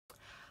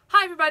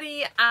Hi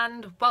everybody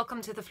and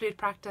welcome to the Flute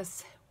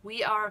Practice.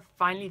 We are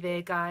finally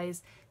there,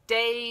 guys.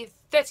 Day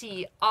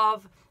 30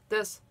 of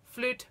this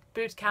flute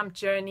bootcamp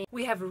journey.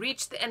 We have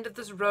reached the end of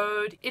this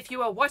road. If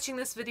you are watching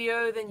this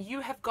video, then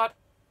you have got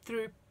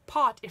through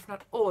part, if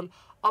not all,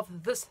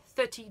 of this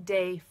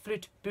 30-day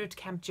flute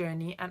bootcamp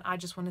journey, and I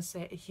just want to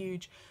say a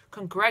huge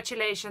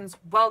congratulations.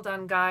 Well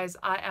done, guys.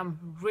 I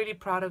am really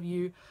proud of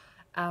you,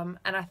 and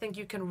I think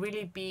you can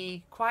really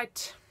be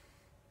quite...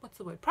 what's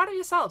the word? Proud of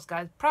yourselves,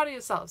 guys. Proud of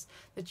yourselves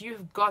that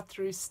you've got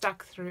through,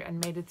 stuck through,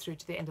 and made it through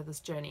to the end of this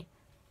journey.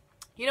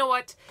 You know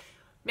what?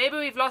 Maybe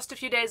we've lost a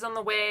few days on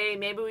the way.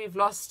 Maybe we've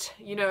lost,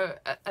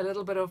 a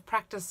little bit of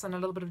practice and a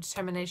little bit of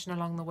determination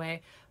along the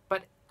way.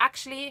 But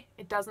actually,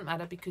 it doesn't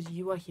matter because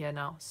you are here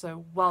now.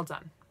 So well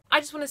done. I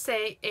just want to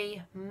say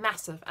a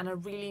massive and a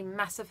really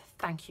massive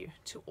thank you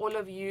to all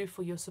of you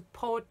for your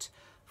support,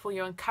 for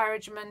your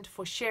encouragement,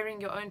 for sharing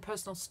your own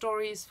personal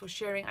stories, for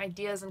sharing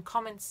ideas and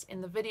comments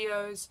in the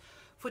videos,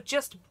 for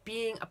just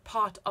being a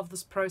part of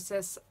this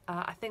process.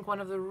 I think one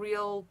of the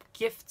real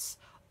gifts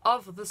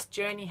of this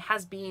journey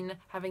has been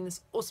having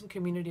this awesome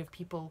community of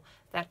people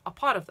that are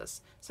part of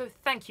this. So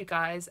thank you,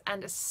 guys,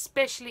 and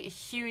especially a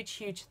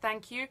huge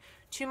thank you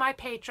to my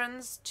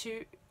patrons,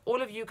 to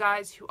all of you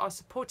guys who are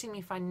supporting me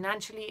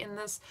financially in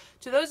this,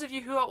 to those of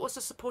you who are also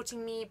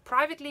supporting me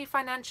privately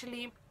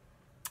financially.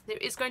 There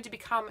is going to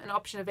become an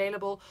option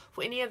available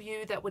for any of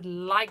you that would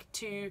like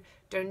to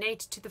donate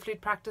to the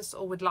flute practice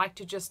or would like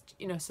to just,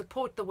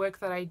 support the work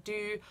that I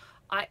do.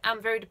 I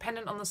am very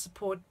dependent on the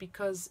support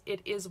because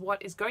it is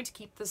what is going to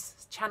keep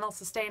this channel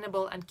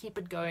sustainable and keep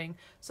it going.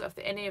 So if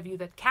there are any of you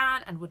that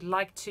can and would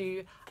like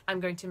to, I'm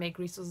going to make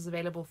resources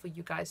available for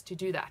you guys to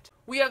do that.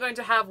 We are going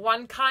to have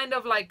one kind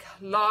of like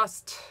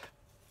last,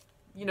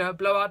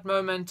 blowout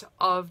moment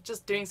of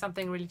just doing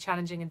something really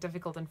challenging and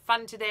difficult and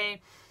fun today.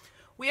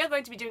 We are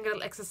going to be doing a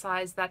little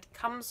exercise that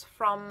comes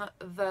from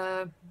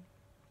the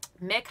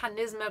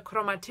Mechanisme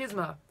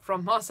Chromatisme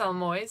from Marcel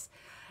Moyse.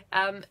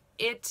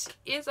 It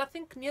is, I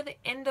think, near the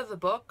end of the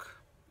book,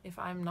 if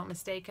I'm not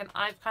mistaken.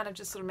 I've kind of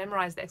just sort of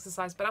memorized the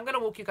exercise, but I'm going to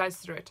walk you guys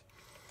through it.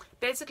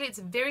 Basically, it's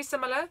very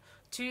similar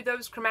to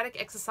those chromatic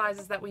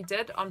exercises that we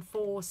did on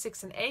 4,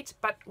 6, and 8,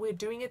 but we're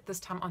doing it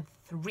this time on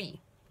 3.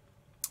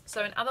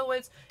 So in other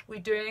words, we're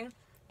doing...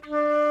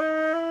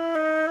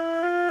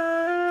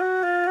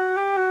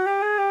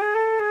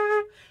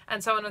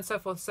 and so on and so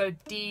forth. So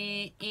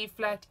D, E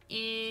flat,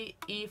 E,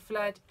 E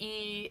flat,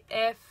 E,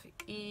 F,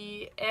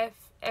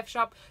 F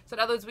sharp. So in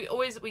other words,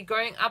 we're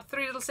going up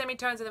 3 little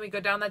semitones, and then we go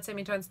down that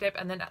semitone step,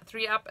 and then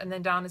 3 up, and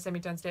then down a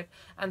semitone step,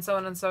 and so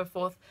on and so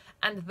forth.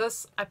 And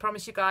this, I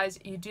promise you guys,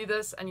 you do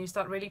this and you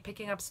start really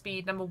picking up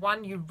speed. Number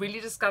 1, you really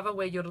discover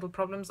where your little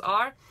problems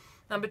are.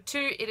 Number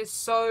 2, it is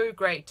so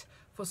great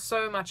for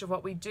so much of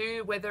what we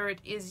do, whether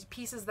it is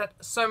pieces that,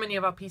 so many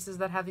of our pieces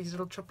that have these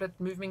little triplet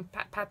moving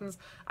patterns.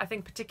 I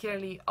think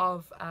particularly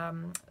of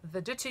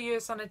the Dittier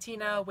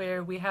sonatina,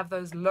 where we have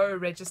those low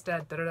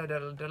register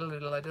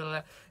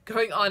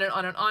going on and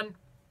on and on.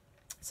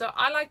 So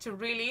I like to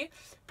really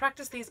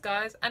practice these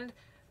guys and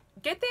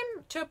get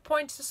them to a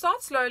point to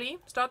start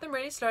them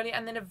really slowly,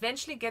 and then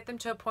eventually get them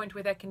to a point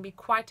where they can be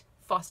quite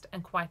fast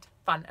and quite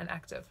fun and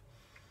active.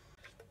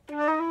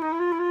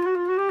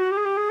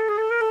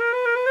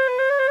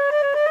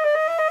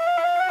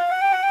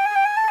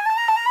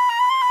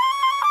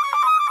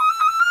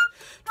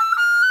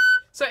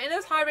 So in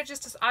those high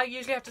registers, I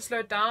usually have to slow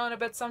it down a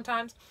bit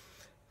sometimes.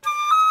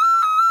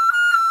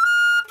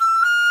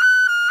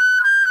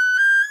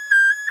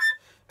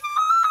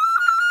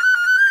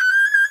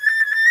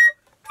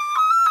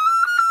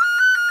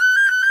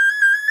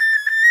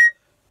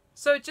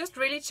 So just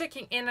really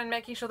checking in and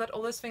making sure that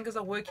all those fingers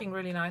are working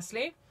really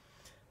nicely.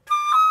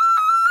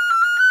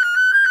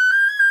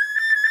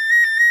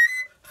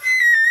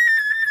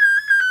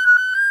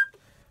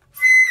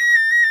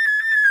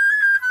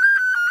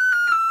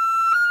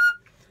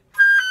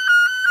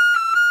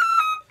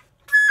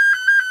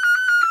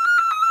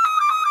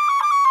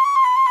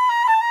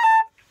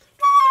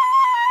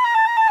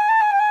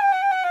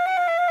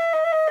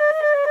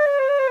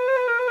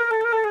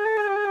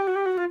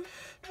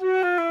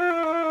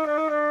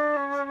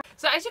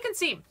 So as you can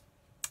see,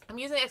 I'm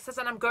using the exercise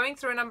and I'm going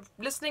through and I'm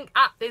listening,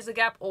 there's a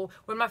gap, or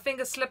when my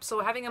finger slips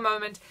or having a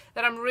moment,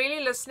 that I'm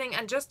really listening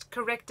and just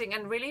correcting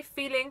and really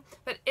feeling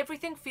that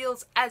everything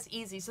feels as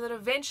easy, so that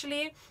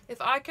eventually, if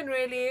I can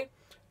really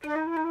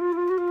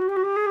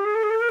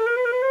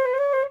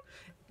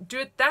do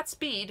it that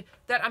speed,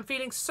 that I'm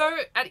feeling so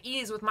at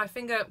ease with my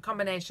finger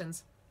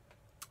combinations.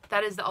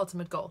 That is the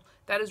ultimate goal.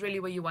 That is really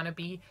where you want to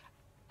be.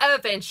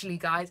 Eventually,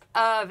 guys,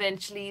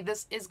 eventually,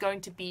 this is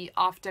going to be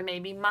after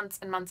maybe months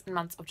and months and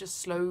months of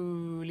just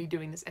slowly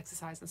doing this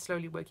exercise and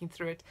slowly working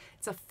through it.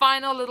 It's a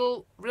final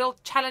little real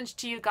challenge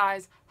to you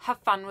guys. Have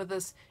fun with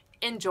this.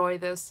 Enjoy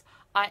this.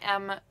 I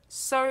am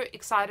so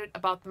excited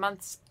about the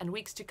months and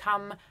weeks to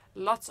come.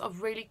 Lots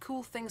of really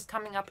cool things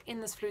coming up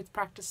in this flute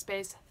practice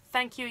space.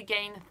 Thank you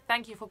again.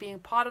 Thank you for being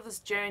part of this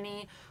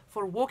journey,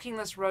 for walking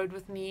this road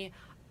with me.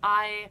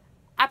 I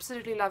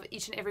absolutely love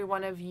each and every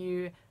one of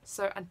you.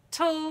 So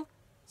until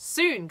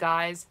soon,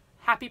 guys.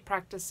 Happy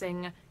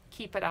practicing.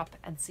 Keep it up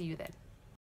and see you then.